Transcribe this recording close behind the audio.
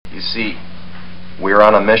See, we're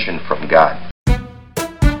on a mission from God.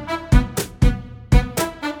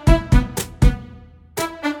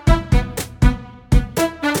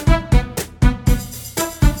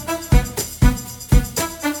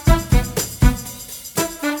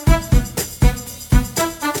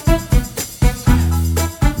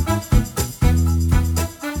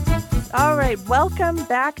 Welcome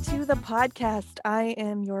back to the podcast. I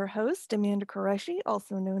am your host, Amanda Qureshi,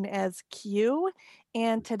 also known as Q.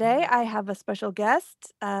 And today I have a special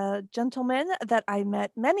guest, a gentleman that I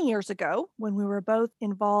met many years ago when we were both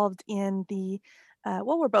involved in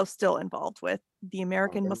we're both still involved with the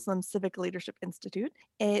American Muslim Civic Leadership Institute.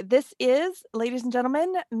 This is, ladies and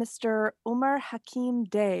gentlemen, Mr. Umar Hakim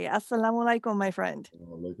Day. Assalamu alaikum, my friend.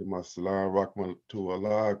 Alaikum assalam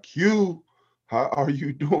rahmatullah. Q, how are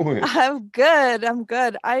you doing? I'm good.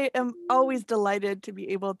 I am always delighted to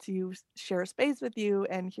be able to share space with you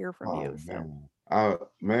and hear from you. So,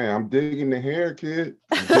 I'm digging the hair, kid.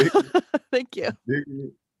 Thank you.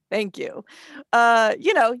 Thank you.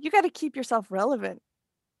 You got to keep yourself relevant.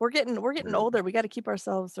 We're getting older. We got to keep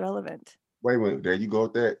ourselves relevant. Wait a minute. There you go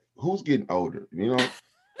with that. Who's getting older?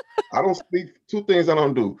 I don't speak. Two things I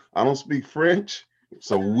don't do. I don't speak French,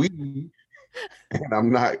 and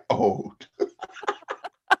I'm not old.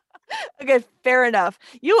 Okay, fair enough.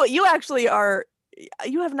 You actually are.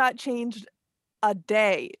 You have not changed a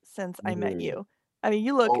day since I met you. I mean,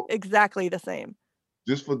 you look exactly the same.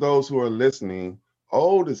 Just for those who are listening,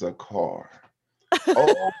 old is a car.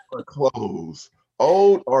 Old are clothes.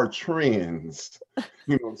 Old are trends.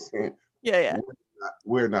 You know what I'm saying? Yeah.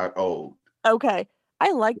 We're not old. Okay.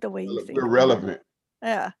 I like the way you think. We're relevant.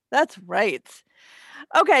 Yeah, that's right.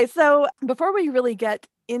 Okay, so before we really get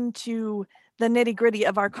into the nitty-gritty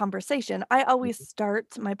of our conversation, I always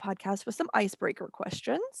start my podcast with some icebreaker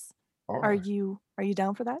questions. Right. Are you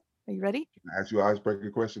down for that? Are you ready? Can I ask you an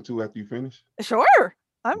icebreaker question too after you finish? Sure.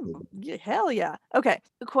 Hell yeah. Okay.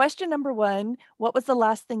 Question number 1. What was the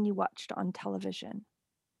last thing you watched on television?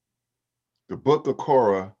 The Book of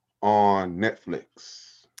Korah on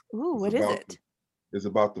Netflix. Ooh, what is it? It's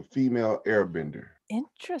about the female airbender.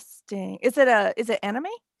 Interesting. Is it anime?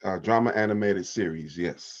 Drama animated series,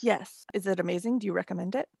 yes. Yes. Is it amazing? Do you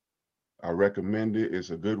recommend it? I recommend it.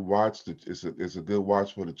 It's a good watch. It's a good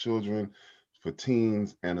watch for the children, for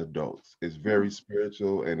teens and adults. It's very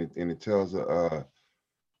spiritual, and it tells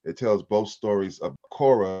both stories of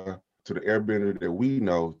Korah to the airbender that we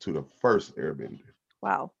know to the first airbender.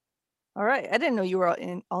 Wow. All right. I didn't know you were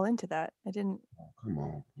all into that. I didn't. Oh, come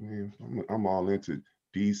on, man. I'm all into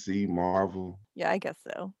DC, Marvel. Yeah, I guess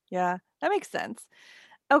so. Yeah, that makes sense.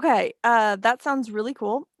 Okay, that sounds really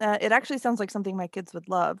cool. It actually sounds like something my kids would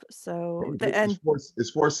love. So It's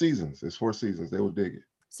 4 seasons. It's 4 seasons. They will dig it.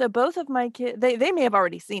 So both of my kids, they may have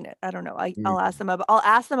already seen it. I don't know. I'll ask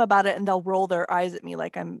them about it, and they'll roll their eyes at me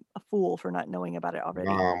like I'm a fool for not knowing about it already.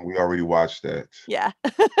 We already watched that. Yeah.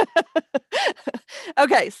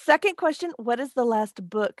 Okay. Second question: what is the last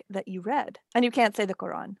book that you read? And you can't say the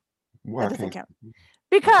Quran. Why that doesn't count.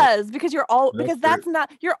 Because you're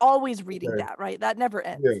always reading that, right? That never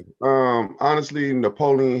ends. Yeah. Honestly,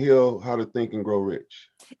 Napoleon Hill, How to Think and Grow Rich.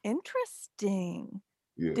 Interesting.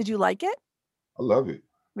 Yeah. Did you like it? I love it.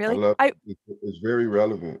 Really? I love it. It's very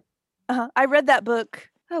relevant. I read that book,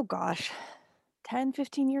 oh gosh, 10,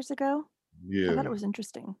 15 years ago. Yeah. I thought it was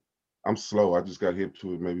interesting. I'm slow. I just got hip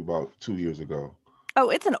to it maybe about 2 years ago. Oh,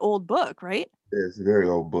 it's an old book, right? Yeah, it's a very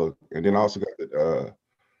old book. And then I also got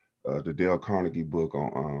the Dale Carnegie book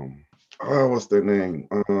on what's their name?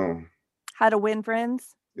 How to Win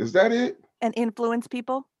Friends. Is that it? And Influence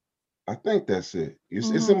People. I think that's it. It's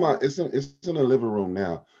in the living room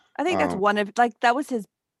now. I think that's one of that was his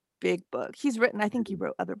big book. I think he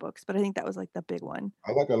wrote other books, but I think that was like the big one.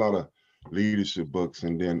 I like a lot of leadership books,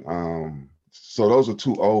 and then so those are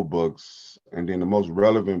 2 old books, and then the most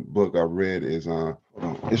relevant book I read is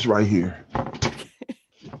it's right here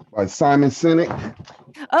by Simon Sinek.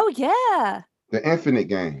 Oh yeah, The Infinite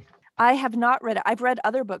Game. I have not read it. I've read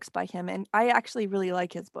other books by him, and I actually really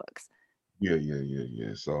like his books. Yeah.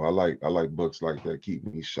 So I like books like that. Keep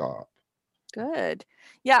me sharp. Good.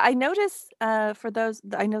 Yeah, I noticed for those,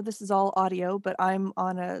 I know this is all audio, but I'm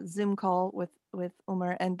on a Zoom call with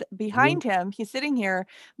Umar, and behind him, he's sitting here,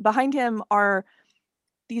 behind him are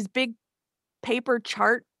these big paper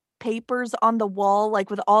chart papers on the wall, like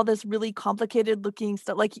with all this really complicated looking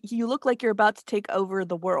stuff. Like you look like you're about to take over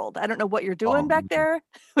the world. I don't know what you're doing back there,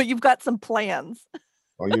 but you've got some plans.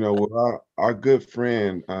 Well, our good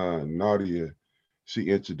friend Nadia, she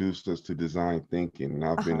introduced us to design thinking, and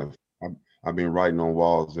I've been writing on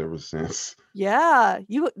walls ever since. Yeah,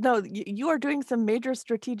 you are doing some major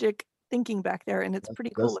strategic thinking back there, and it's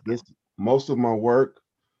pretty cool That's this looking. most of my work.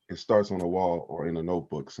 It starts on a wall or in a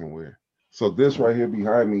notebook somewhere. So this right here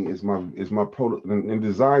behind me is my proto. In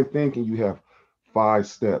design thinking, you have 5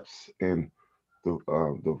 steps, and the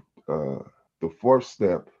uh, the uh, the fourth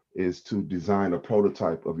step is to design a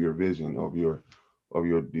prototype of your vision of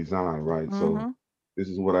your design. Right. So Mm-hmm. this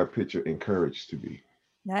is what I picture Encourage to be,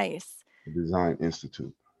 Nice. a design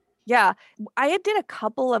institute. Yeah, I did a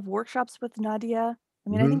couple of workshops with Nadia. I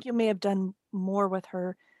mean, I Hmm. think you may have done more with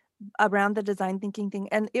her around the design thinking thing,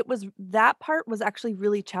 and that part was actually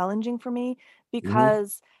really challenging for me Hmm.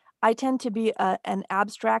 because I tend to be an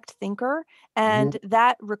abstract thinker, Hmm. and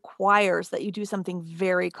that requires that you do something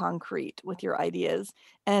very concrete with your ideas.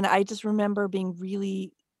 And I just remember being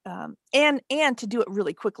really and to do it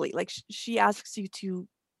really quickly. Like she asks you to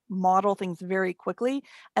model things very quickly,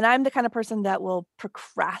 and I'm the kind of person that will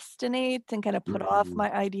procrastinate and kind of put off Hmm.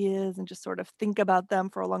 my ideas and just sort of think about them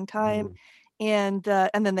for a long time, and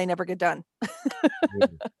then they never get done. Yeah.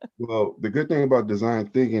 Well, the good thing about design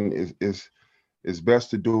thinking is it's best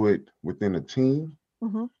to do it within a team,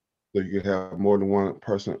 Mhm. so you can have more than one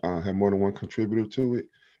person, have more than one contributor to it,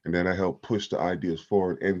 and that'll help push the ideas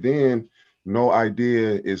forward. And then no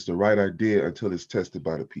idea is the right idea until it's tested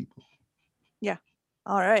by the people. Yeah.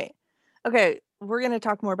 All right. Okay, we're gonna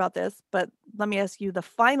talk more about this, but let me ask you the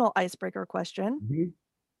final icebreaker question. Mhm.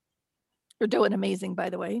 You're doing amazing, by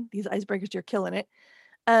the way. These icebreakers, you're killing it.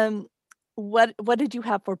 Um, what did you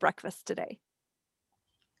have for breakfast today?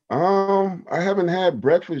 I haven't had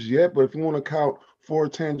breakfast yet, but if you want to count 4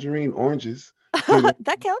 tangerine oranges, including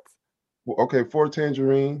That counts. okay, 4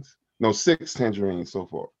 tangerines, no, 6 tangerines so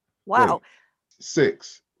far. Wow. Wait,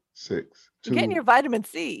 six, six, You're getting two. your vitamin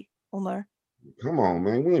C, Umar. Come on,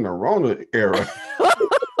 man, we in the Rona era.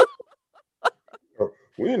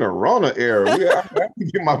 We in the Rona era. I have to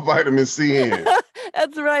get my vitamin C in.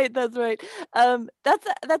 That's right, that's right.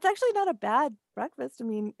 That's actually not a bad breakfast. I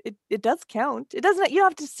mean, it does count. It doesn't you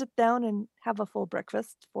don't have to sit down and have a full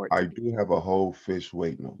breakfast for it to I be. do have a whole fish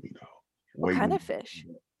waiting on me though. What kind Waiting. of fish?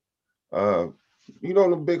 Uh,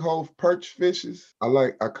 the big whole perch fishes.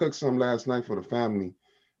 I cooked some last night for the family,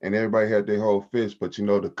 and everybody had their whole fish. But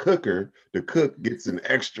the cook gets an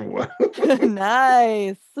extra one.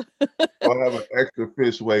 Nice. I'll have an extra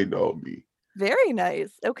fish waiting on me, Very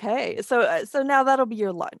nice. Okay. So now that'll be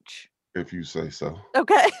your lunch. if you say so.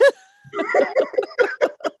 Okay.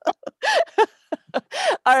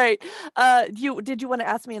 All right. Did you want to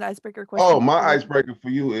ask me an icebreaker question Oh, my before we icebreaker for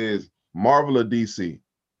you is Marvel or DC,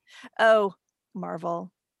 Oh,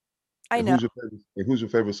 Marvel. I and know. who's your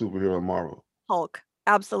favorite superhero in Marvel? Hulk.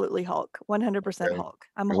 Absolutely Hulk. 100% Okay, Hulk.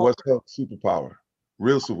 I'm a and what's Hulk. Hulk's superpower?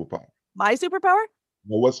 Real superpower. My superpower?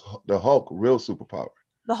 Well, what's the Hulk real superpower?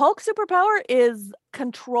 The Hulk superpower is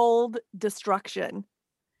controlled destruction.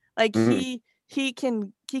 Like Mm, he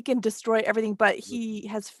can destroy everything, but he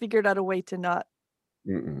has figured out a way to not.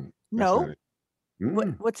 that's not No? it.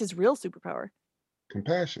 Mm, What's his real superpower?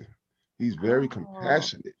 compassion. He's very Oh.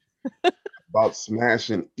 compassionate about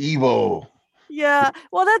smashing evil. Yeah.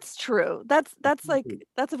 Well, that's true. That's People, like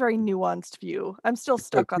that's a very nuanced view. I'm still because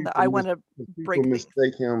stuck on the people I mis- wanna because people break things.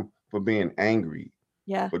 mistake him for being angry,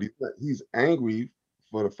 Yeah. but he's angry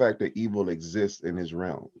for the fact that evil exists in his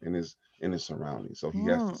realm, in his surroundings. So he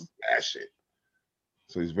has to Mm. smash it.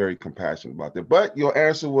 So he's very compassionate about that. But your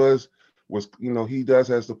answer was he does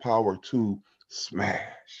has the power to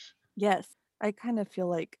smash. Yes. I kind of feel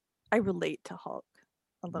like I relate to Hulk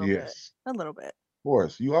a little bit. Yes, A little bit. of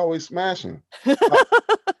course. You always smashing. I,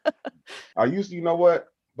 I used to, you know what?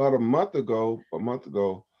 About a month ago,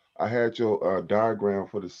 I had your diagram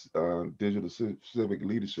for this digital civic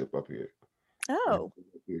leadership up here. And Oh,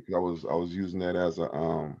 because I was using that as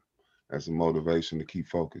a motivation to keep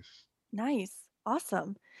focus. nice.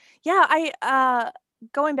 Awesome. Yeah, I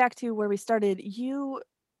going back to where we started, you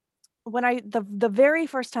when I the very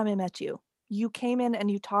first time I met you, you came in and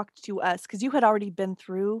you talked to us because you had already been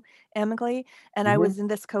through Amically, and I Hmm. was in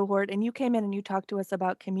this cohort, and you came in and you talked to us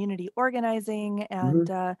about community organizing, Hmm. and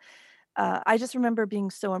I just remember being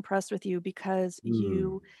so impressed with you because Mm.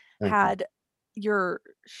 you Thank you. had your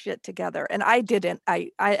shit together, and I didn't. I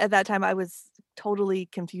at that time I was totally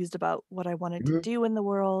confused about what I wanted to Hmm. do in the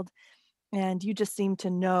world, and you just seemed to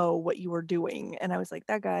know what you were doing, and I was like,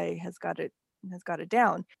 that guy has got it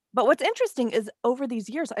down. But what's interesting is over these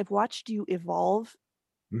years I've watched you evolve,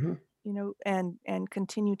 Hmm. and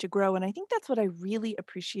continue to grow, and I think that's what I really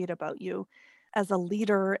appreciate about you as a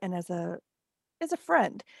leader and as a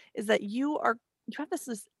friend, is that you have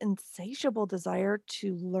this insatiable desire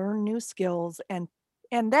to learn new skills and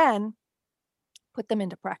then put them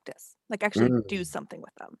into practice, like actually do Mm. something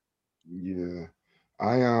with them. Yeah.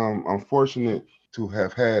 I'm fortunate to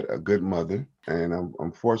have had a good mother, and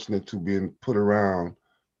I'm fortunate to be put around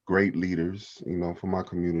great leaders, for my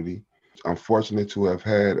community. I'm fortunate to have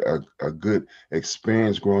had a good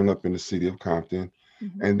experience growing up in the city of Compton.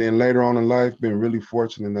 Mhm. And then later on in life, been really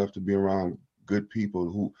fortunate enough to be around good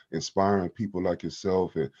people who inspiring people like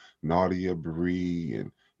yourself and Nadia Bree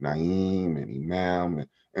and Naeem and Imam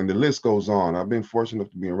and the list goes on. I've been fortunate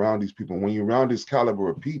enough to be around these people. When you're around this caliber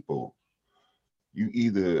of people, you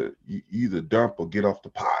either dump or get off the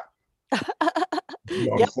pot. You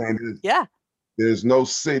know what I'm Yep. saying? Yeah. There's no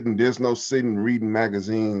sitting reading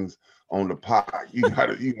magazines on the pot. You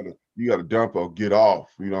gotta dump or get off.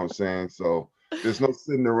 You know what I'm saying? So there's no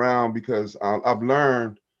sitting around because I've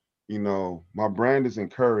learned, my brand is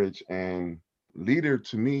encourage, and leader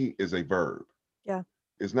to me is a verb. Yeah.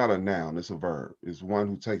 It's not a noun, it's a verb. It's one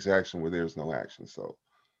who takes action where there's no action. So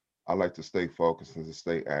I like to stay focused and to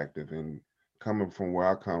stay active. And coming from where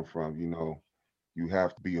I come from, you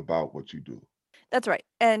have to be about what you do. That's right.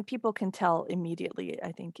 And people can tell immediately,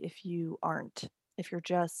 I think, if you aren't, if you're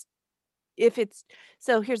just, if it's,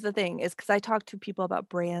 so here's the thing is because I talk to people about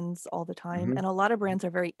brands all the time, Hmm. and a lot of brands are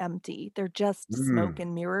very empty. They're just smoke Mm,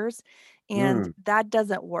 and mirrors. And mm. that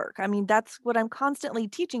doesn't work. I mean, that's what I'm constantly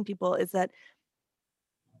teaching people is that,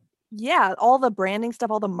 yeah, all the branding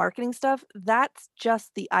stuff, all the marketing stuff, that's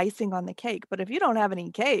just the icing on the cake. But if you don't have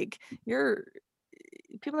any cake, you're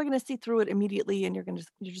people are going to see through it immediately and you're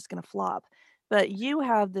just going to flop. But you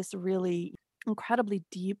have this really incredibly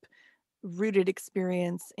deep rooted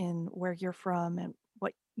experience in where you're from and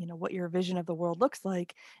what your vision of the world looks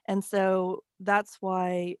like. And so that's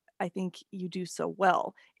why I think you do so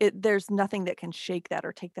well. There's nothing that can shake that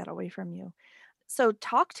or take that away from you. So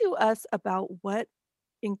talk to us about what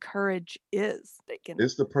encourage is. They can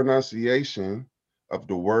It's the pronunciation of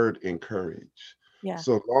the word encourage. Yeah.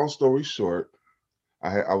 So long story short,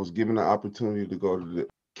 I was given the opportunity to go to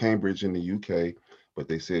Cambridge in the UK, but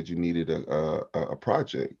they said you needed a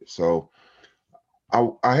project. So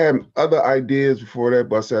I had other ideas before that,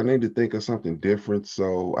 but I said I need to think of something different.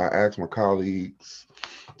 So I asked my colleagues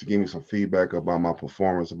to give me some feedback about my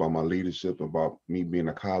performance, about my leadership, about me being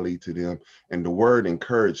a colleague to them. And the word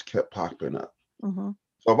encourage kept popping up. Mhm.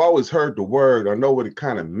 So I've always heard the word. I know what it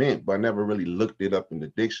kind of meant, but I never really looked it up in the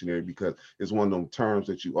dictionary because it's one of them terms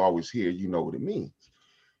that you always hear, you know what it means.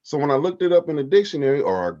 So when I looked it up in the dictionary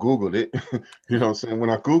or I Googled it, you know what I'm saying? When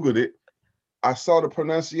I Googled it, I saw the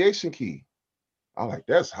pronunciation key. I was like,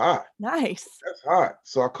 that's hot. Nice. That's hot.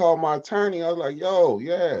 So I called my attorney. I was like, yo,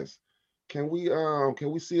 yes. Can we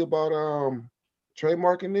see about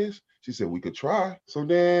trademarking this? She said we could try. So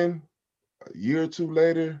then a year or two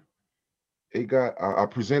later, I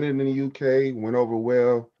presented in the UK, went over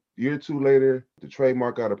well. A year or two later, the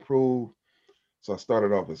trademark got approved. So I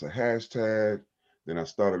started off as a hashtag. Then I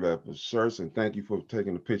started up with shirts, and thank you for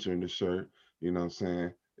taking the picture in the shirt. You know what I'm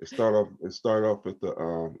saying? It started off with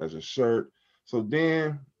the as a shirt. So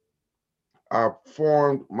then I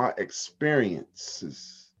formed my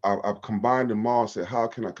experiences. I've combined them all. Said, how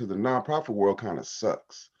can I? Because the nonprofit world kind of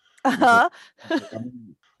sucks. You know, Uh-huh.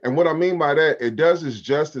 and what I mean by that, it does its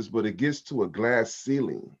justice, but it gets to a glass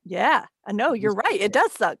ceiling. Yeah. I know, It you're gets right. It to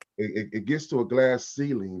does suck. it gets to a glass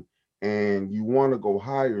ceiling, and you want to go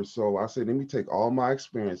higher. So I said, let me take all my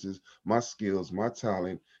experiences, my skills, my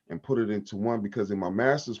talent, and put it into one. Because in my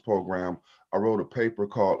master's program, I wrote a paper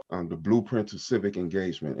called "The Blueprint to Civic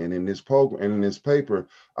Engagement," and in this program and in this paper,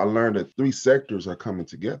 I learned that three sectors are coming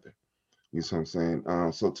together. You see what I'm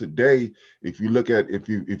saying? So today, if you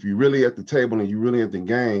really at the table and you really at the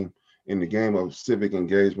game in the game of civic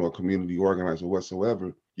engagement or community organizing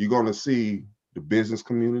whatsoever, you're going to see the business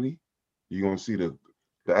community, you're going to see the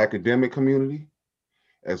academic community,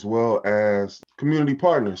 as well as community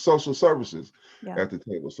partners, social services Yeah. at the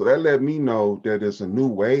table. So that let me know that there's a new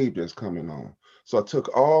wave that's coming on. So I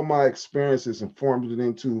took all my experiences and formed it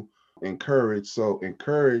into Encourage. So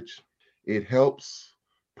Encourage, it helps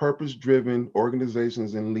purpose-driven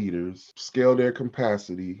organizations and leaders scale their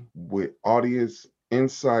capacity with audience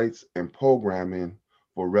insights and programming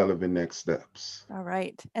for relevant next steps. All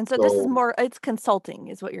right. And so this is So more it's consulting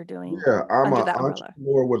is what you're doing yeah, I'm under an that umbrella.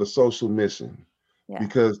 entrepreneur with a social mission Yeah.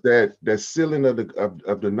 because that ceiling of the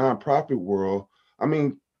nonprofit world. I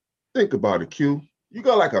mean, think about it, Q. You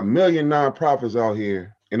got like a million nonprofits out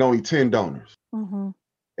here and only 10 donors. Mhm.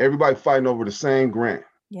 Everybody fighting over the same grant.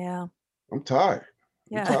 Yeah. I'm tired.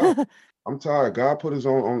 I'm tired. Yeah. I'm tired. God put us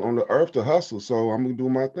on the earth to hustle, so I'm gonna do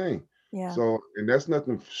my thing. Yeah. So, and that's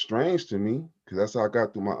nothing strange to me because that's how I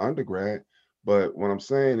got through my undergrad. But what I'm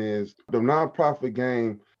saying is the nonprofit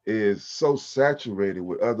game is so saturated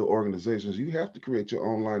with other organizations, you have to create your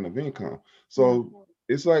own line of income. Yeah. So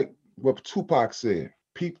It's like what Tupac said: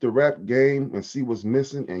 peep the rap game and see what's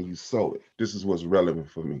missing, and you sow it. This is what's relevant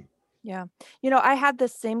for me. Yeah. I had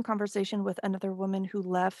this same conversation with another woman who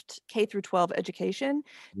left K through 12 education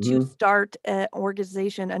to Hmm. start an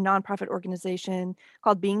organization, a nonprofit organization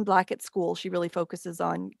called Being Black at School. She really focuses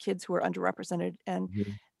on kids who are underrepresented,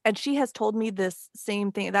 and she has told me this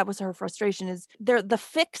same thing. That was her frustration, is there the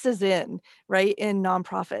fix is in, right, in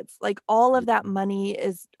nonprofits. Like, all of that money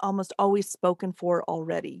is almost always spoken for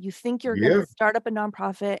already. You think you're going to Yeah, start up a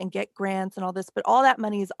nonprofit and get grants and all this, but all that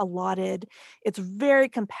money is allotted. It's very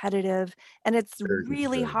competitive, and it's very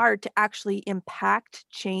really competitive. hard to actually impact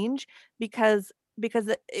change because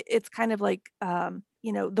it's kind of like,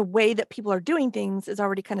 the way that people are doing things is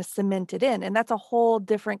already kind of cemented in, and that's a whole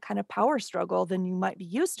different kind of power struggle than you might be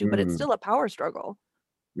used to, but it's Mm, still a power struggle.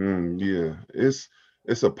 yeah,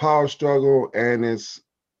 it's a power struggle, and it's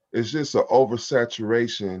just an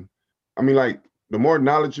oversaturation. I mean, like, the more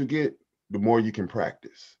knowledge you get, the more you can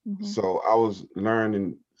practice. Mhm. So I was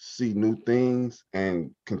learning, see new things,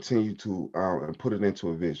 and continue to and put it into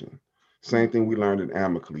a vision. Yeah. Same thing we learned in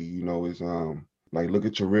Amically, is like, look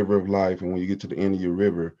at your river of life, and when you get to the end of your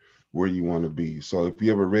river, where you want to be. So if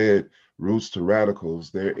you ever read Roots to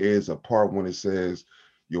Radicals, there is a part when it says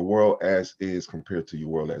your world as is compared to your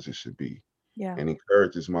world as it should be, Yeah. and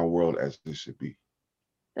encourages my world as it should be.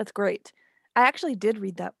 That's great. I actually did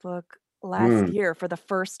read that book last Mm, year for the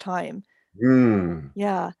first time. mm,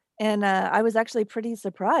 Yeah, and, I was actually pretty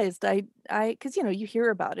surprised. Because you hear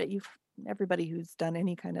about it. Everybody who's done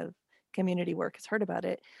any kind of community work has heard about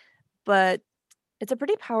it, but it's a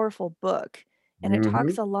pretty powerful book, and it mm-hmm.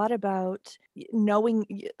 talks a lot about knowing.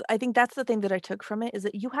 I think that's the thing that I took from it, is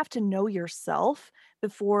that you have to know yourself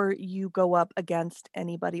before you go up against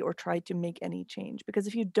anybody or try to make any change. Because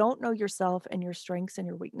if you don't know yourself and your strengths and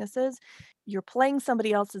your weaknesses, you're playing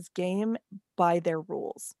somebody else's game by their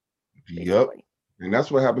rules, Yep. basically. And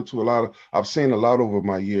that's what happened to a lot of, I've seen a lot over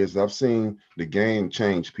my years. I've seen the game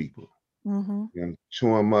change people Hmm. and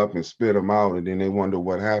chew them up and spit them out, and then they wonder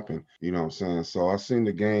what happened. You know what I'm saying? So I've seen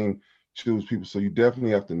the game choose people. So you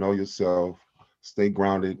definitely have to know yourself, stay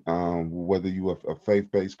grounded, whether you're a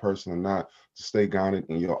faith-based person or not, to stay grounded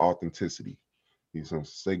in your authenticity.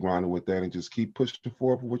 Stay grounded with that and just keep pushing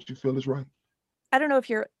forward for what you feel is right. I don't know if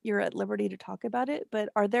you're at liberty to talk about it, but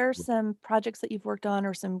are there some projects that you've worked on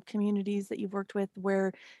or some communities that you've worked with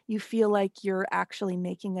where you feel like you're actually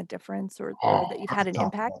making a difference, or Oh, that you've I had could an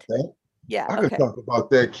talk about impact? that. Yeah, I could okay. talk about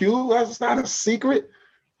that, Q. That's not a secret.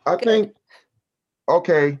 I Good. think,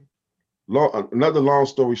 okay, another long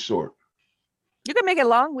story short. You can make it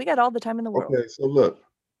long. We got all the time in the world. Okay, so look,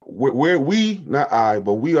 not I,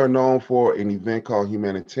 but we are known for an event called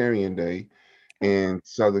Humanitarian Day Oh, in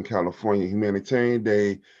Southern California. Humanitarian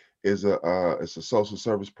Day is it's a social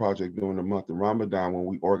service project during the month of Ramadan, when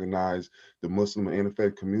we organize the Muslim and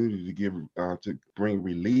interfaith community to bring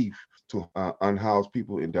relief to unhoused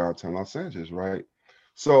people in downtown Los Angeles, right?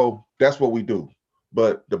 So that's what we do.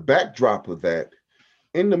 But the backdrop of that,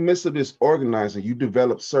 in the midst of this organizing, you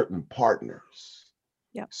develop certain partners,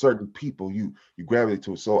 yeah. certain people you gravitate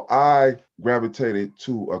to. So I gravitated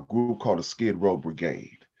to a group called the Skid Row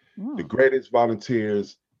Brigade, the Mm, greatest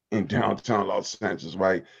volunteers in downtown Los Angeles,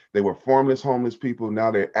 right? They were formless homeless people.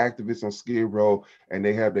 Now they're activists on Skid Row, and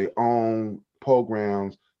they have their own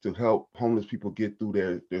programs to help homeless people get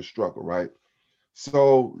through their struggle, right?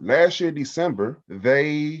 So last year, December,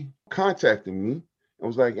 they contacted me and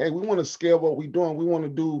was like, hey, we want to scale what we're doing. We want to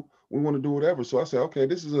do whatever. So I said, okay,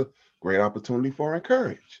 this is a great opportunity for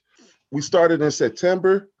Encourage. We started in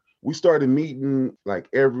September. We started meeting like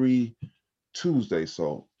every Tuesday.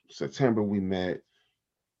 So September we met,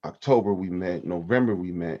 October we met, November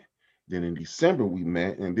we met. Then in December we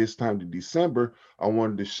met, and this time in December, I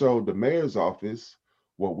wanted to show the mayor's office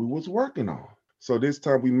what we was working on. So this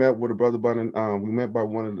time we met with a brother by we met by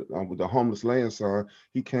one of with the homeless land sign.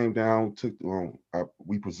 He came down,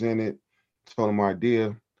 we presented, told him our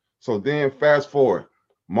idea. So then fast forward,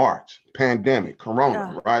 March, pandemic,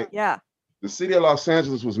 Corona, yeah. right? Yeah. The city of Los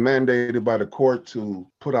Angeles was mandated by the court to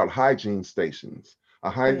put out hygiene stations. A Oh,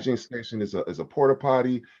 yeah. hygiene station is a porta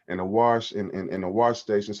potty and a and a wash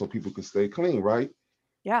station so people can stay clean, right?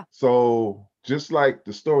 Yeah. So just like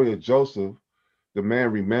the story of Joseph, the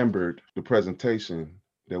man remembered the presentation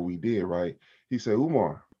that we did, right? He said,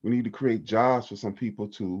 Umar, we need to create jobs for some people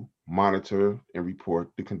to monitor and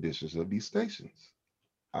report the conditions of these stations.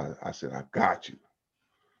 I said, I got you.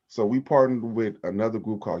 So we partnered with another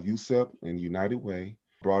group called USEP and United Way,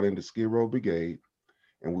 brought in the Skid Row Brigade,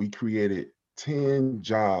 and we created 10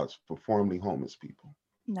 jobs for formerly homeless people.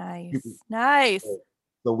 People Nice. Nice.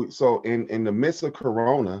 so in the midst of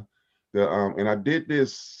Corona, And I did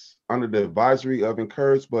this under the advisory of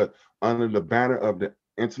Encourage, but under the banner of the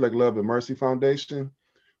Intellect, Love, and Mercy Foundation,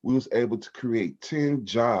 we was able to create 10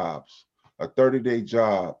 jobs, a 30-day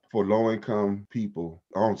job for low-income people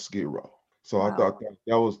on Skid Row. So I Wow. thought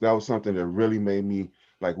that was something that really made me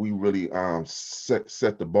like we really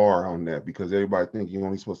set the bar on that, because everybody think you're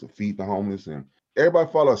only supposed to feed the homeless, and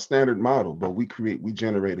everybody follow a standard model, but we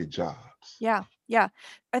generated jobs. Yeah, yeah.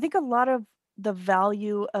 I think a lot of the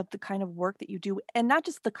value of the kind of work that you do, and not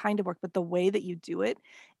just the kind of work, but the way that you do it,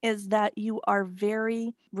 is that you are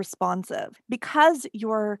very responsive because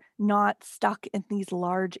you're not stuck in these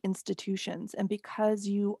large institutions and because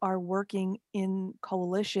you are working in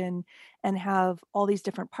coalition and have all these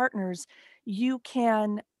different partners, you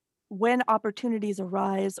can, when opportunities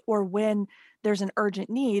arise or when there's an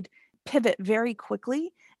urgent need, pivot very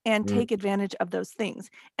quickly and Mm, take advantage of those things.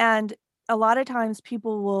 And a lot of times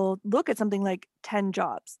people will look at something like 10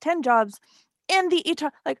 jobs, and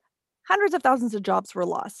like hundreds of thousands of jobs were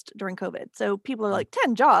lost during COVID. So people are mm, like,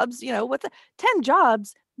 10 jobs, what's 10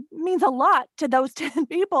 jobs means a lot to those 10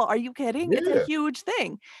 people. Are you kidding? It's a yeah. huge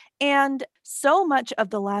thing. And so much of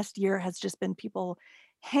the last year has just been people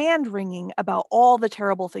hand wringing about all the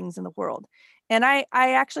terrible things in the world. And I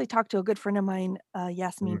actually talked to a good friend of mine,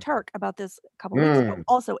 Yasmin Mm, Turk, about this a couple weeks ago, mm.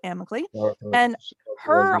 also amicably. And Shout out to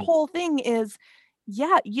her Yasmin. whole thing is,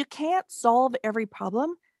 yeah, you can't solve every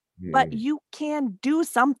problem, but Mm, you can do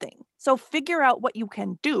something. So figure out what you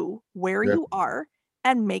can do where you definitely. are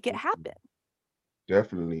and make it happen.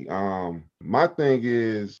 Definitely. My thing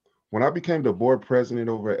is, when I became the board president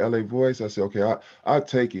over at LA Voice, I said, okay, I'll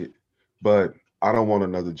take it, but I don't want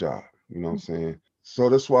another job. You know what I'm Mm. saying? So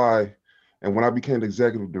that's why, and when I became the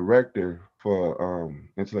executive director for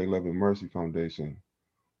Intellect, Love, and Mercy Foundation,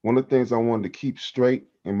 one of the things I wanted to keep straight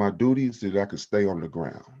in my duties is that I could stay on the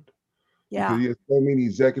ground. Because Yeah. you have so many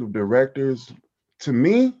executive directors, to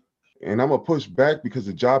me, and I'm gonna push back because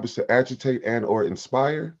the job is to agitate and or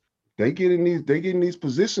inspire. They get in these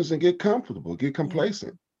positions and get comfortable, get Yeah.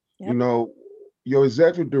 complacent. You Yep. know, your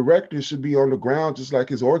executive director should be on the ground just like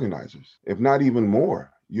his organizers, if not even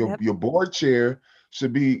more. Your Yep. your board chair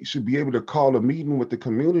should be able to call a meeting with the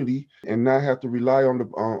community and not have to rely on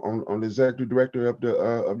the executive director of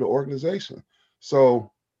the organization.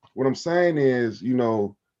 So what I'm saying is,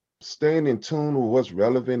 staying in tune with what's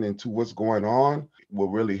relevant and to what's going on will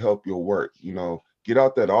really help your work. Get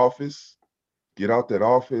out that office,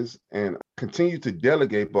 and continue to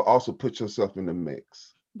delegate, but also put yourself in the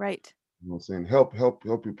mix. Right. You know what I'm saying? Help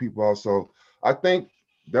your people out. So I think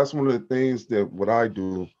that's one of the things that what I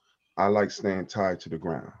do, I like staying tied to the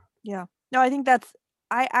ground. Yeah. No,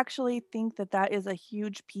 I actually think that that is a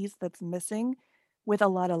huge piece that's missing with a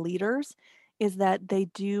lot of leaders is that they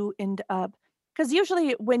do end up, because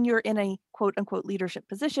usually when you're in a quote unquote leadership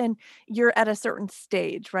position, you're at a certain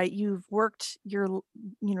stage, right? You've worked your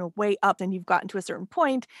way up and you've gotten to a certain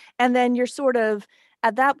point, and then you're sort of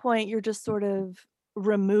at that point you're just sort of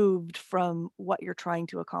removed from what you're trying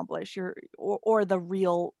to accomplish. Or the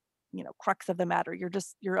real, crux of the matter.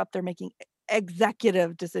 You're up there making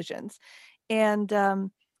executive decisions. And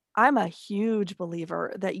I'm a huge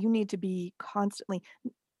believer that you need to be constantly,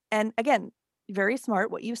 and again, very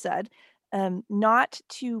smart what you said, not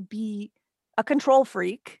to be a control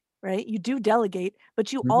freak, right? You do delegate,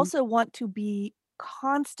 but you Mhm. also want to be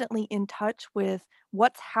constantly in touch with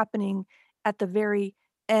what's happening at the very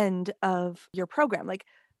end of your program. Like,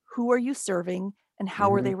 who are you serving and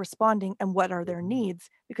how are Mhm. they responding and what are their needs?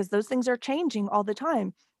 Because those things are changing all the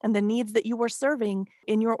time. And the needs that you were serving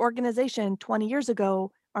in your organization 20 years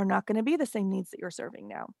ago are not going to be the same needs that you're serving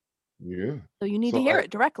now. Yeah. So you need So to hear like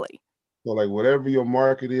it directly. so like whatever your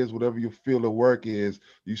market is, whatever your field of work is,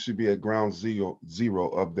 you should be at ground zero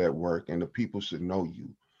of that work, and the people should know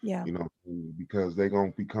you. Yeah. Because they're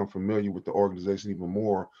gonna become familiar with the organization even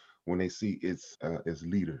more when they see its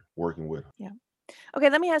leader working with them. Yeah.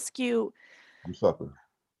 Okay, let me ask you I'm suffering.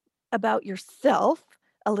 about yourself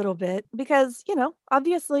a little bit because,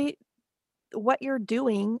 obviously what you're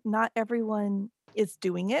doing, not everyone is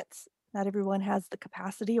doing it. Not everyone has the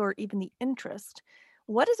capacity or even the interest.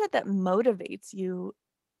 What is it that motivates you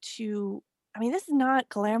to I mean, this is not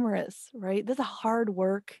glamorous, right? This is hard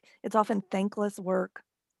work. It's often thankless work,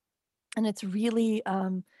 and it's really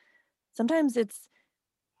sometimes it's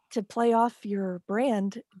to play off your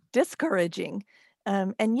brand discouraging.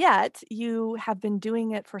 And yet, you have been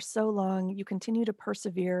doing it for so long. You continue to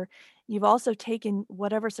persevere. You've also taken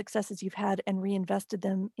whatever successes you've had and reinvested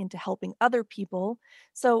them into helping other people.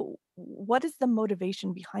 So, what is the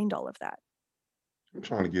motivation behind all of that? I'm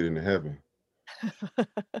trying to get into heaven.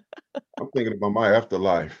 I'm thinking about my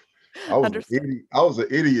afterlife. I was an Understood. idiot. I was an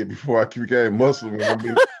idiot before I became Muslim,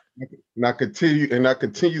 and I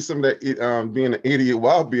continue some of that being an idiot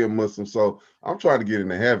while being Muslim. So I'm trying to get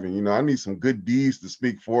into heaven. I need some good deeds to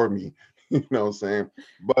speak for me. You know what I'm saying?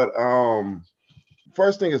 But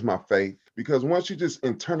first thing is my faith, because once you just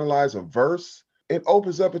internalize a verse, it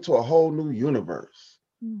opens up into a whole new universe.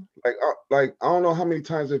 Mm. Like I don't know how many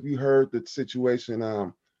times have you heard the situation,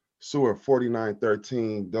 Surah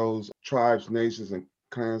 49:13, those tribes, nations, and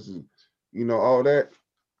clans, all that.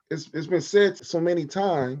 It's been said so many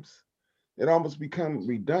times, it almost become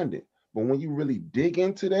redundant. But when you really dig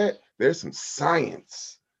into that, there's some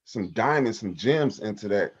science, some diamonds, some gems into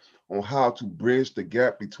that on how to bridge the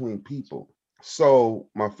gap between people. So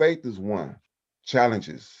my faith is one.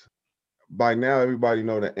 Challenges. By now, everybody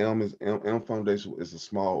know that Elm Foundation is a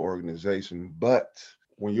small organization, but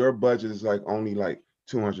when your budget is like only like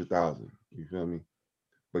 200,000, you feel me?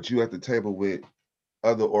 But you at the table with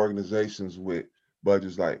other organizations with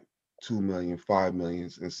budgets like 2 million, 5 million,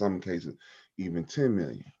 in some cases even 10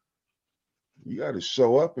 million. You got to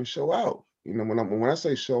show up and show out. When I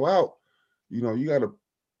say show out, you got to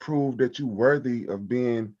prove that you're worthy of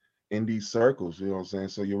being in these circles. You know what I'm saying?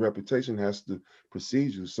 So your reputation has to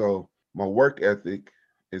precede you. So my work ethic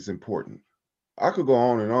is important. I could go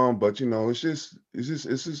on and on, but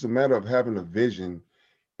it's just a matter of having a vision,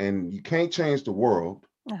 and you can't change the world.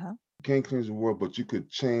 Uh-huh. You can't change the world, but you could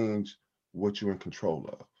change what you're in control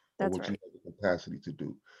of, or That's what you right. have the capacity to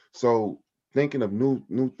do. So thinking of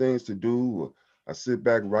new things to do, I sit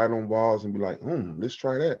back, write on walls, and be like, let's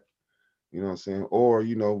try that. You know what I'm saying? Or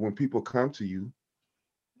when people come to you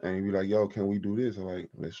and you be like, yo, can we do this? I'm like,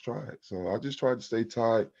 let's try it. So I just try to stay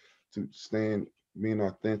tied to staying being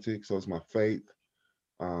authentic. So it's my faith,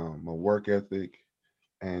 my work ethic,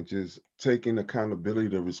 and just taking accountability,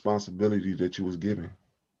 the responsibility that you was given.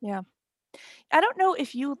 Yeah. I don't know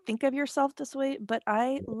if you think of yourself this way, but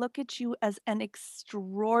I look at you as an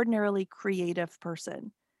extraordinarily creative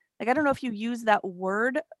person. Like, I don't know if you use that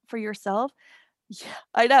word for yourself. Yeah,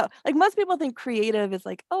 I know. Like, most people think creative is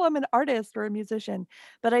like, "Oh, I'm an artist or a musician."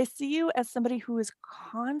 But I see you as somebody who is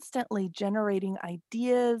constantly generating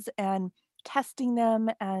ideas and testing them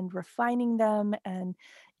and refining them and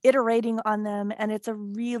iterating on them, and it's a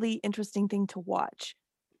really interesting thing to watch.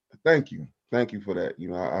 Thank you. Thank you for that.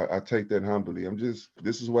 I take that humbly.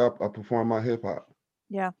 This is where I perform my hip hop.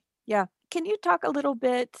 Yeah. Yeah. Can you talk a little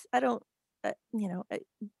bit, I don't,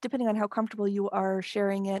 depending on how comfortable you are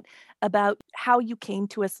sharing it, about how you came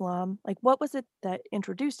to Islam? Like, what was it that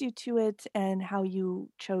introduced you to it and how you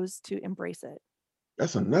chose to embrace it?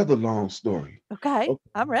 That's another long story. Okay, Okay.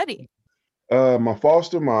 I'm ready. My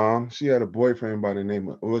foster mom, she had a boyfriend by the name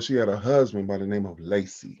of, well, she had a husband by the name of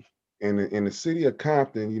Lacey. In the city of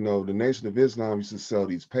Compton, the Nation of Islam used to sell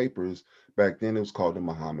these papers. Back then, it was called the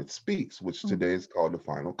Muhammad Speaks, which Mm, today is called the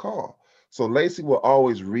Final Call. So Lacey will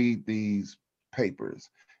always read these papers.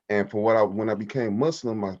 And when I became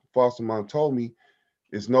Muslim, my foster mom told me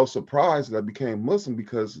it's no surprise that I became Muslim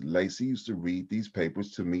because Lacey used to read these papers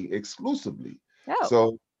to me exclusively. oh,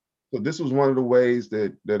 So, so this was one of the ways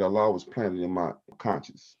that Allah was planted in my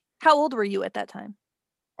conscience. how old were you at that time?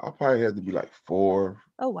 I probably had to be like 4,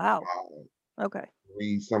 Oh, wow. 5, Okay.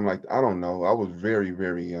 3, something like that. I don't know. I was very,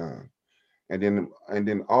 very young. And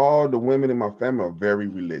then all the women in my family are very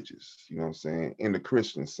religious, you know what I'm saying? In the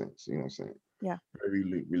Christian sense, you know what I'm saying? Yeah.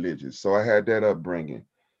 Very religious. So I had that upbringing.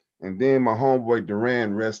 And then my homeboy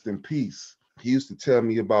Duran, rest in peace, he used to tell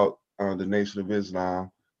me about the Nation of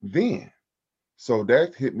Islam then. So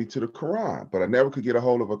that hit me to the Quran, but I never could get a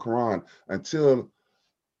hold of a Quran until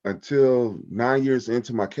 9 years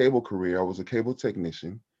into my cable career. I was a cable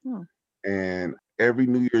technician, Hmm. and every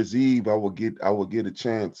New Year's Eve I would get a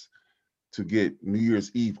chance to get New Year's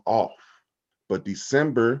Eve off. But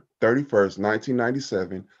December 31st,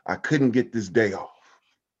 1997, I couldn't get this day off.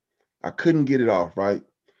 I couldn't get it off, right?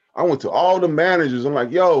 I went to all the managers. I'm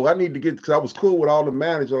like, yo, I need to get, because I was cool with all the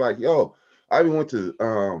managers. Like, yo, I even went to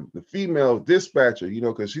the female dispatcher,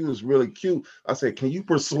 because she was really cute. I said, can you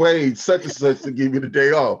persuade such and such to give me the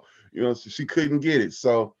day off? So she couldn't get it.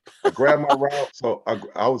 So I grabbed my route. So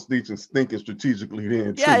I was thinking strategically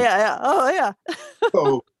then Yeah, too. yeah, yeah. Oh, yeah.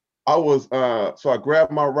 So I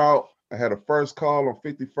grabbed my route. I had a first call on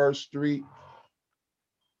 51st Street,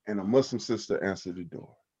 and a Muslim sister answered the door.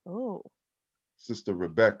 Oh, Sister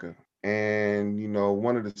Rebecca. And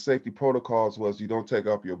one of the safety protocols was you don't take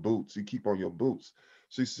off your boots. You keep on your boots.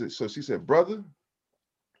 She said, brother,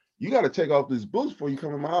 you got to take off these boots before you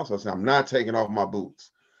come in my house. I said, I'm not taking off my boots.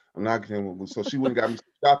 I'm not getting my boots. So she went and got me some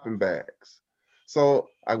shopping bags. So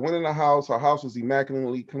I went in the house. Her house was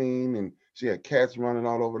immaculately clean, and she had cats running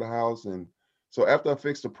all over the house. And So after I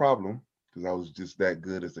fixed the problem, because I was just that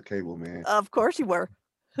good as a cable man, Of course you were.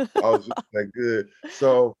 I was just that good.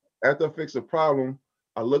 So after I fixed the problem,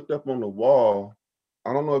 I looked up on the wall.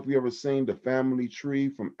 I don't know if you ever seen the family tree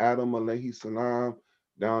from Adam alayhi salam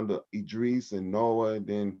down to Idris and Noah,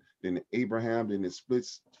 and then Abraham, then it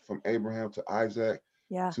splits from Abraham to Isaac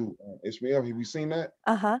Yeah. to Ishmael. Have you seen that?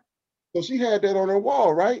 Uh-huh. So she had that on her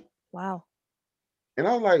wall, right? Wow. And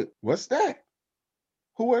I was like, "What's that?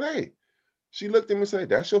 Who are they?" She looked at me and said,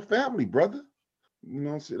 "That's your family, brother. You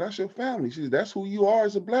know, I said, that's your family." She said, "That's who you are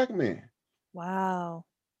as a black man." Wow.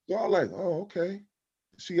 So I was like, "Oh, okay."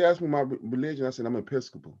 She asked me my religion. I said, "I'm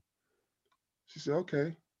Episcopal." She said,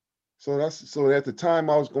 "Okay." So at the time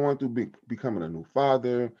I was going through becoming a new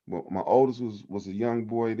father. My oldest was a young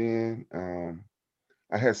boy then.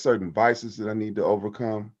 I had certain vices that I need to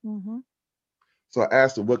overcome. Mm-hmm. So I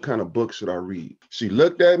asked her, what kind of book should I read? She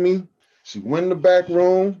looked at me. She went in the back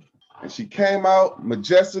room and she came out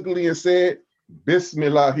majestically and said,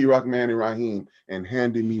 "Bismillahir Rahmanir Rahim," and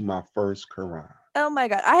handed me my first Quran. Oh my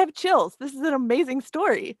God. I have chills. This is an amazing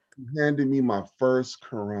story. Handed me my first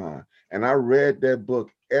Quran, and I read that book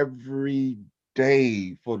every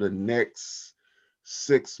day for the next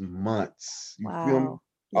 6 months. You feel me? Wow.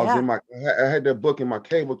 I was Yeah. I had that book in my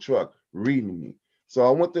cable truck reading me. So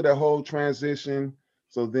I went through that whole transition.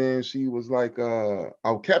 So then she was like, I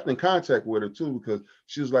kept in contact with her too because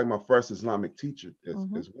she was like my first Islamic teacher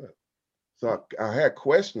Mm-hmm. as well. So I had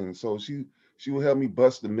questions. So she would help me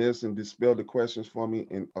bust the myths and dispel the questions for me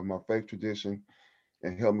in of my faith tradition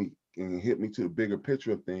and help me and hit me to the bigger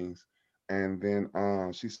picture of things. And then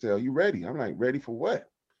she said, "Are you ready?" I'm like, "Ready for what?"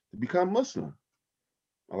 "To become Muslim."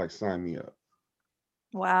 I like, "Sign me up."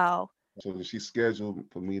 Wow. So then she scheduled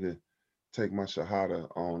for me to take my Shahada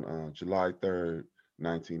on July 3rd,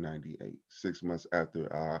 1998, 6 months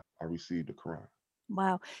after I received the Quran.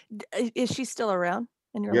 Wow. Is she still around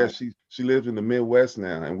in your Yes, life? she lives in the Midwest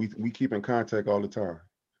now, and we keep in contact all the time.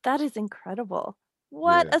 That is incredible.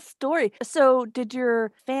 What Yeah. a story. So, did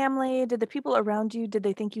your family, did the people around you, did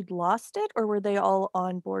they think you'd lost it or were they all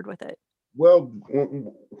on board with it? Well,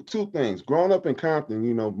 two things. Growing up in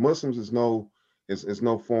Compton, Muslims is no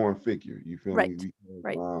foreign figure. You feel me?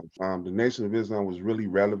 Right. Right. The Nation of Islam was really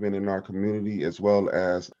relevant in our community, as well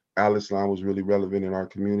as Al Islam was really relevant in our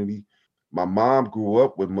community. My mom grew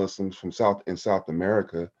up with Muslims from South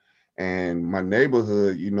America, and my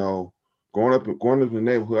neighborhood, going up in the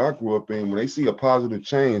neighborhood I grew up in, when they see a positive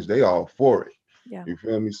change, they all for it. Yeah. You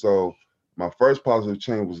feel me? So my first positive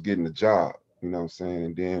change was getting a job. You know what I'm saying?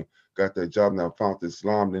 And then got that job and I found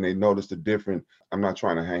Islam. Then they noticed the difference. I'm not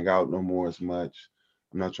trying to hang out no more as much.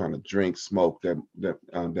 I'm not trying to drink, smoke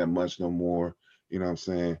that much no more. You know what I'm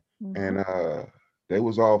saying? Mm-hmm. And they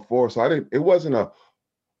was all for it. So I didn't. It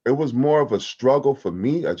was more of a struggle for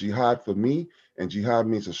me, a jihad for me, and jihad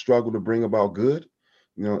means a struggle to bring about good.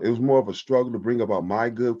 It was more of a struggle to bring about my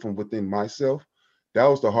good from within myself. That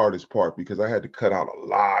was the hardest part because I had to cut out a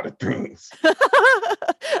lot of things.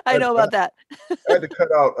 I know I about that. I had to cut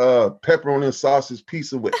out pepperoni and sausage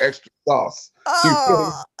pizza with extra sauce. You feel me?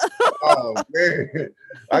 Oh. Oh man,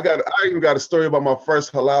 I even got a story about my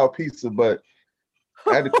first halal pizza, but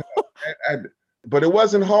I had to cut out. But it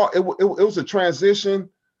wasn't hard. It was a transition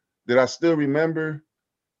that I still remember,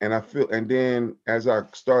 and and then as I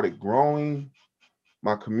started growing,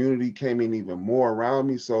 my community came in even more around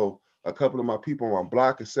me. So a couple of my people on my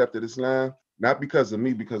block accepted Islam, not because of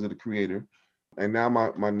me, because of the Creator. And now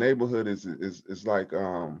my neighborhood is like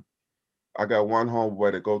I got one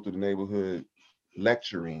homeboy that go through the neighborhood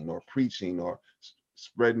lecturing or preaching or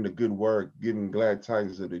spreading the good word, giving glad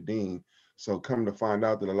tidings of the deen. So come to find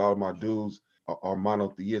out that a lot of my dudes are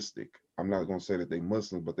monotheistic. I'm not going to say that they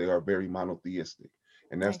Muslims, but they are very monotheistic.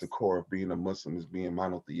 And that's the Nice. core of being a Muslim, is being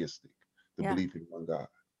monotheistic, the Yeah. belief in one God.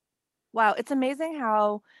 Wow. It's amazing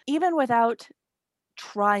how, even without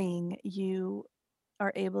trying, you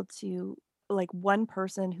are able to, like, one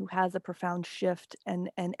person who has a profound shift and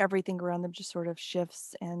everything around them just sort of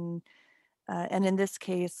shifts and in this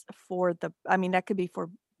case for the, I mean, that could be for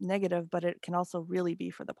negative, but it can also really be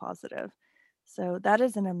for the positive. So that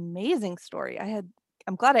is an amazing story.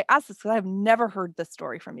 I'm glad I asked this because I've never heard this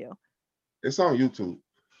story from you. It's on YouTube.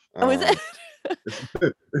 Oh, is it? It's,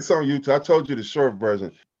 it's on YouTube. I told you the short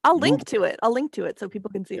version. I'll New link to it. I'll link to it so people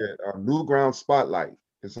can see it. Yeah, New Ground Spotlight.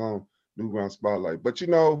 It's on New Ground Spotlight. But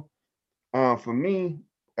for me,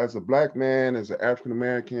 as a black man, as an African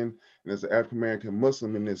American, and as an African American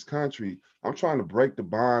Muslim in this country, I'm trying to break the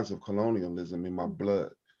bonds of colonialism in my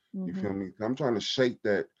blood. You Mm-hmm. feel me? I'm trying to shake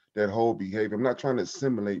that whole behavior. I'm not trying to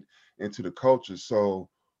assimilate into the culture. So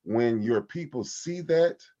when your people see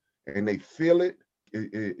that and they feel it,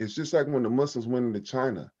 It's just like when the Muslims went into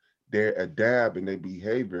China, their adapt and their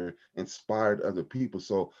behavior inspired other people.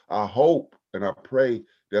 So I hope and I pray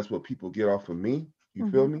that's what people get off of me. You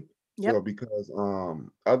feel Hmm. me? Yep. So because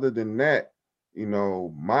other than that,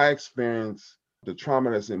 my experience, the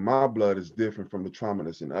trauma that's in my blood is different from the trauma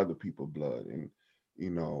that's in other people's blood. And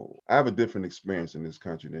I have a different experience in this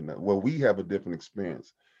country than that. Well, we have a different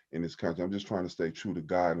experience in this country. I'm just trying to stay true to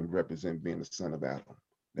God and represent being the son of Adam.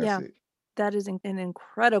 That's Yeah. it. That is an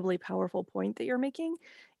incredibly powerful point that you're making.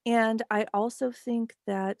 And I also think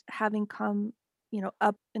that having come,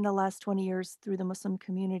 up in the last 20 years through the Muslim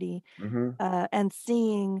community, Mhm. and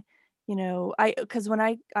seeing, because when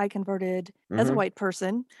I converted as a Mhm. white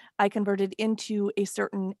person, I converted into a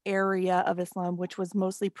certain area of Islam, which was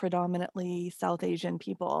mostly predominantly South Asian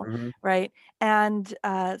people, Mhm. right? And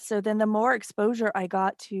so then the more exposure I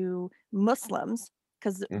got to Muslims,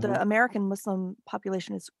 because the Mhm. American Muslim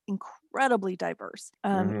population is incredibly diverse,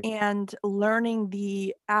 Mhm. and learning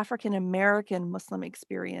the African American Muslim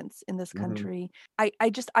experience in this Mhm. country,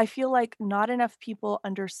 I feel like not enough people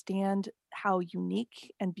understand how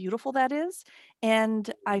unique and beautiful that is.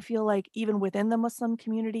 And I feel like even within the Muslim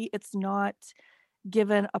community, it's not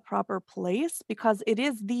given a proper place because it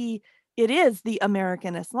is the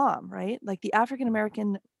American Islam, right? Like the African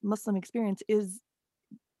American Muslim experience is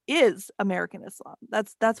American Islam.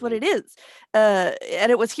 That's what it is.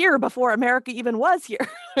 And it was here before America even was here,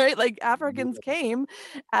 right? Like Africans Yeah. came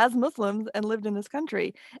as Muslims and lived in this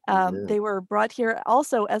country. Yeah. They were brought here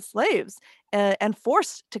also as slaves, and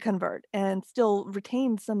forced to convert and still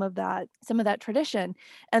retain some of that tradition.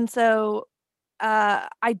 And so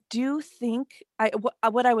I do think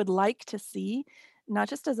what I would like to see, not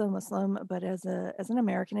just as a Muslim, but as an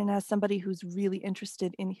American and as somebody who's really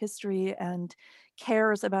interested in history and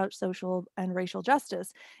cares about social and racial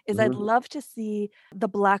justice, is I'd Mhm. love to see the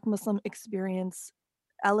Black Muslim experience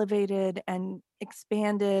elevated and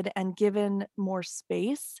expanded and given more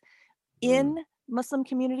space Mm. in Muslim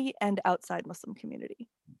community and outside Muslim community.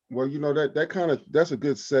 Well, that's a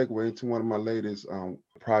good segue into one of my latest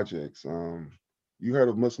projects. You heard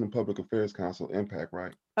of Muslim Public Affairs Council Impact,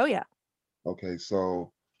 right? Oh yeah. Okay,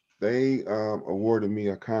 so they awarded me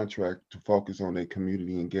a contract to focus on their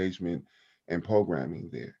community engagement and programming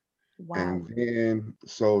there. Wow. And then,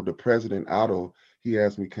 so the president, Otto, he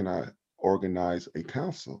asked me, can I organize a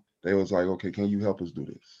council? They was like, okay, can you help us do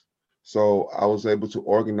this? So I was able to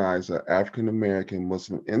organize an African American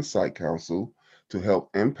Muslim Insight Council to help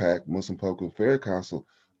impact Muslim Public Affairs Council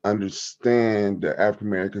understand the African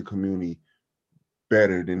American community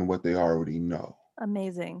better than what they already know.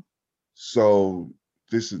 Amazing. So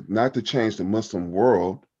this is not to change the Muslim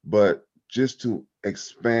world, but just to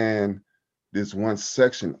expand this one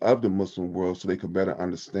section of the Muslim world so they could better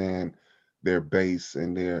understand their base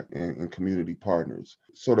and their and community partners.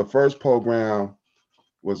 So the first program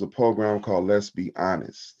was a program called Let's Be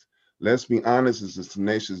Honest. Let's Be Honest is a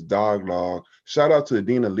tenacious dialogue. Shout out to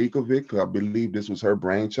Adina Likovic, 'cause I believe this was her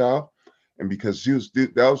brainchild. And because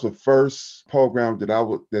that was the first program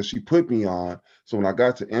that she put me on. So when I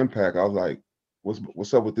got to Impact, I was like,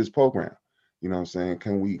 what's up with this program? You know what I'm saying?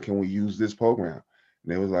 Can we use this program?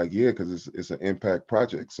 And they was like, yeah, because it's an impact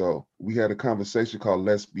project. So we had a conversation called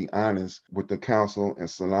Let's Be Honest with the council, and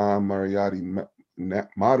Salam Mariotti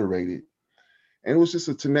moderated, and it was just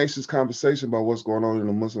a tenacious conversation about what's going on in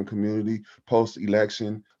the Muslim community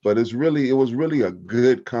post-election. But it was really a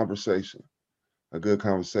good conversation, a good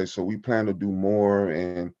conversation. So we plan to do more.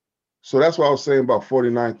 And so that's what I was saying about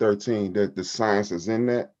 4913, that the science is in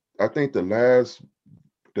that. I think the last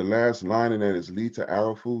line in that is lead to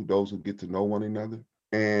Arafu, those who get to know one another.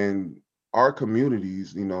 And our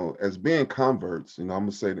communities, as being converts, I'm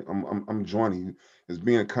gonna say that I'm joining you as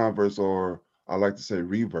being converts, or I like to say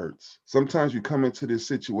reverts. Sometimes you come into this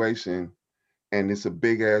situation and it's a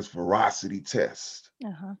big ass veracity test.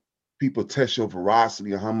 Uh-huh. People test your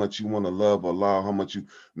veracity of how much you want to love Allah, how much you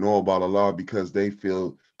know about Allah, because they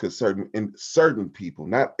feel, because certain people,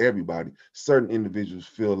 not everybody, certain individuals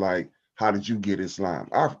feel like, how did you get Islam?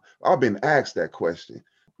 I've been asked that question.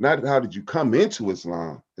 Not how did you come into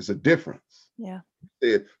Islam? It's a difference. Yeah.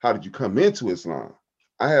 Said, how did you come into Islam?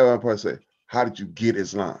 I had one person say, how did you get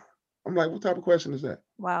Islam? I'm like, what type of question is that?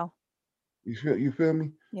 Wow. You feel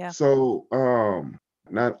me? Yeah. So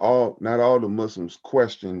not all the Muslims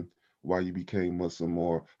question why you became Muslim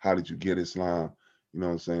or how did you get Islam, you know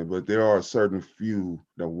what I'm saying? But there are a certain few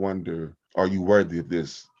that wonder, are you worthy of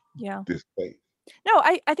Yeah. this faith? No,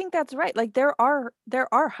 I think that's right. Like there are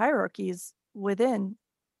hierarchies within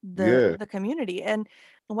Yeah. the community. And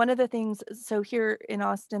one of the things, so here in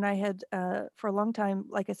Austin, I had for a long time,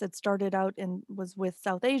 like I said, started out and was with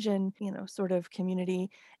South Asian, sort of community.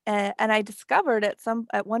 And I discovered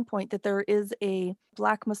at one point that there is a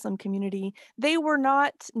Black Muslim community. They were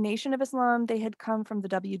not Nation of Islam. They had come from the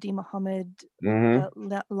W.D. Muhammad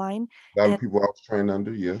Mm-hmm. line. A lot And of people I was trained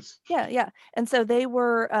under, yes. yeah. And so they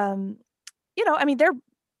were, I mean, they're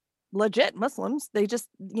legit Muslims. They just,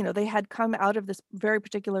 they had come out of this very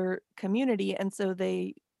particular community. And so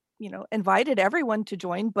they, invited everyone to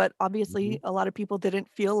join, but Mm-hmm. obviously a lot of people didn't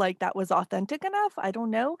feel like that was authentic enough. I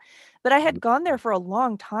don't know. But I had gone there for a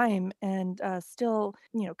long time and still,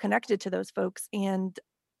 connected to those folks and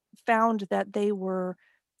found that they were,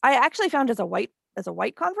 I actually found as a white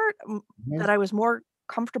convert that I was more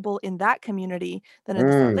comfortable in that community than in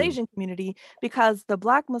the South Mm-hmm. Asian community, because the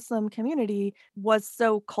Black Muslim community was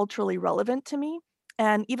so culturally relevant to me.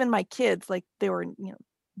 And even my kids, like they were,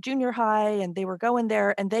 junior high, and they were going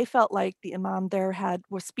there, and they felt like the imam there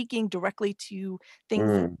was speaking directly to things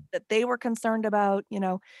Mm-hmm. that they were concerned about,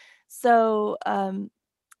 So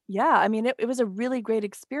yeah, I mean, it was a really great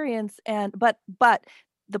experience. And but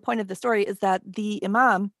the point of the story is that the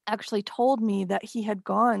imam actually told me that he had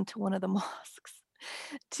gone to one of the mosques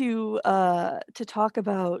to talk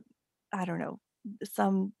about, I don't know,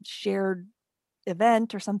 some shared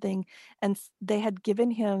event or something, and they had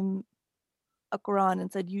given him a Quran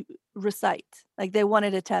and said, you recite. Like, they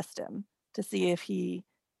wanted to test him to see if he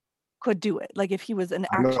could do it, like if he was an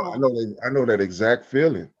actual. I know that exact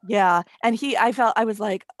feeling. Yeah, and I was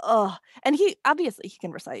like, "Ugh," and he obviously he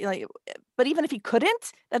can recite, like, but even if he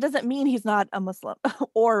couldn't, that doesn't mean he's not a Muslim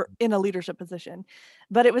or in a leadership position.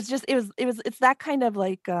 But it was just it's that kind of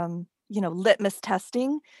like, litmus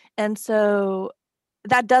testing, and so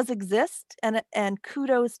that does exist, and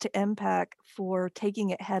kudos to MPAC for taking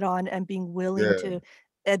it head on and being willing Yeah. to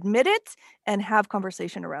admit it and have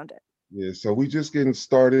conversation around it. Yeah. So we just getting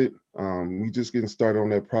started. We just getting started on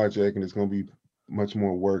that project, and it's gonna be much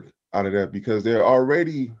more work out of that because there are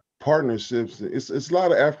already partnerships. It's a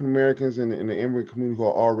lot of African Americans in the immigrant community who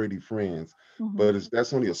are already friends, Mhm. but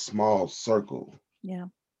that's only a small circle. Yeah.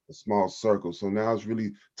 A small circle. So now it's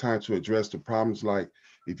really time to address the problems like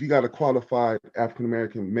if you got a qualified African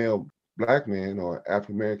American male black man or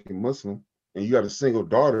African American Muslim and you got a single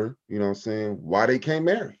daughter, you know what I'm saying, why they can't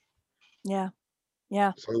marry? Yeah.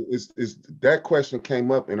 Yeah. So it's that question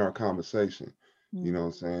came up in our conversation. You Mm. know what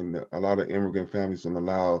I'm saying? A lot of immigrant families don't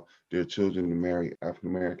allow their children to marry African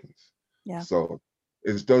Americans. Yeah. So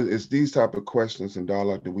it's these type of questions and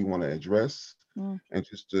dialogue that we want to address Mm. and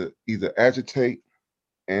just to either agitate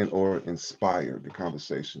and or inspire the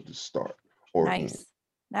conversation to start or end. Nice.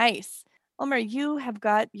 Nice. Omar, you have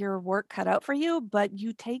got your work cut out for you, but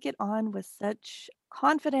you take it on with such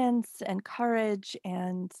confidence and courage,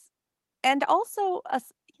 and also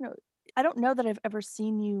I don't know that I've ever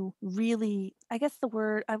seen you really, I guess the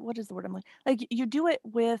word, what is the word I'm like you do it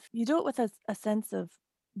with a sense of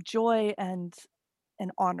joy and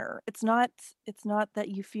honor. It's not that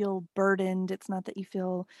you feel burdened, it's not that you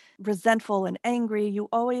feel resentful and angry. You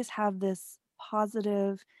always have this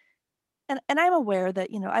positive, and I'm aware that,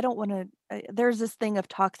 I don't wanna there's this thing of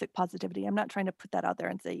toxic positivity. I'm not trying to put that out there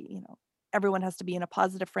and say, everyone has to be in a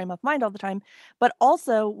positive frame of mind all the time, but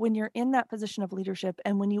also when you're in that position of leadership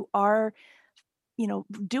and when you are,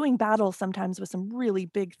 doing battle sometimes with some really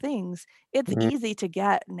big things, it's Mhm. easy to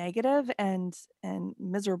get negative and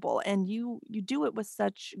miserable, and you do it with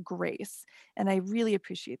such grace, and I really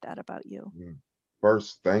appreciate that about you. Yeah.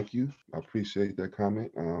 First, thank you. I appreciate that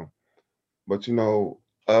comment. But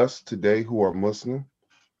us today who are Muslim,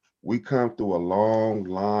 we come through a long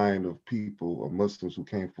line of people, of Muslims who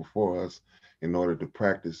came before us in order to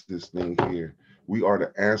practice this thing here. We are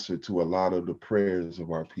the answer to a lot of the prayers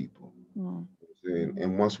of our people. Mm,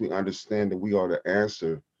 And once we understand that we are the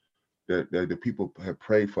answer that the people have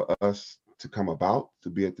prayed for us to come about, to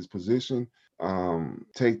be at this position,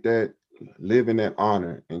 take that, live in that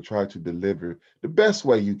honor, and try to deliver the best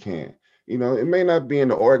way you can. It may not be in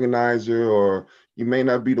the organizer, or you may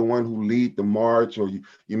not be the one who lead the march, or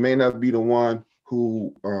you may not be the one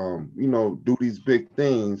who, do these big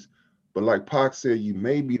things. But like Pac said, you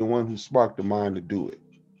may be the one who sparked the mind to do it.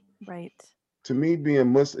 right. To me,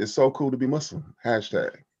 being Muslim, it's so cool to be Muslim.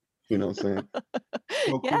 Hashtag. You know what I'm saying?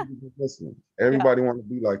 So cool Yeah, to be Muslim. yeah. Everybody want to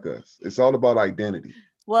be like us. It's all about identity.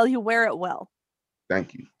 Well, you wear it well.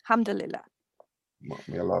 Thank you. Alhamdulillah.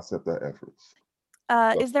 May Allah accept our efforts.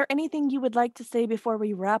 So, Is there anything you would like to say before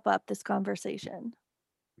we wrap up this conversation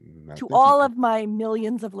I to think all of my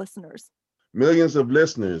millions of listeners? millions of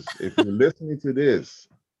listeners, if you're listening to this,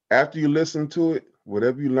 after you listen to it,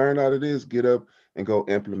 whatever you learn out of this, get up and go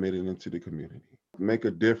implement it into the community. Make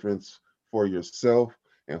a difference for yourself,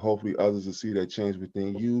 and hopefully others will see that change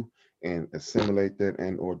within you and assimilate that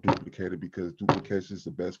and or duplicate it, because duplication is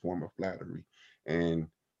the best form of flattery. And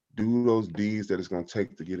do those deeds that it's going to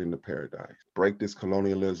take to get into paradise. Break this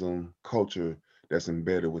colonialism culture that's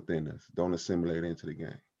embedded within us. Don't assimilate into the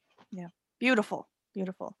game. Yeah. Beautiful.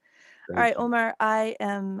 Beautiful. All Thank right, you. Umar, I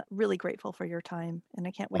am really grateful for your time, and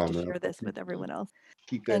I can't wait Oh, to man, share this with appreciate you. everyone else.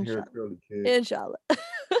 Keep that hair Inshallah. curly, kid. Inshallah.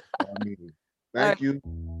 I mean, All right. thank you.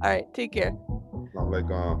 All right. Take care.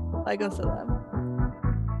 Assalamualaikum. Waalaikumsalam.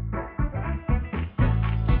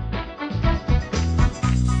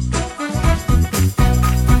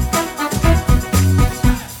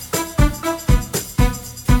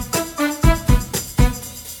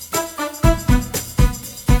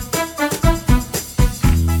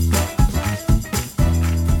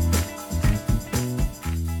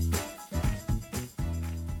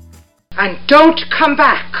 And don't come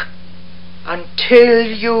back until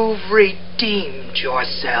you've redeemed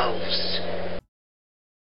yourselves.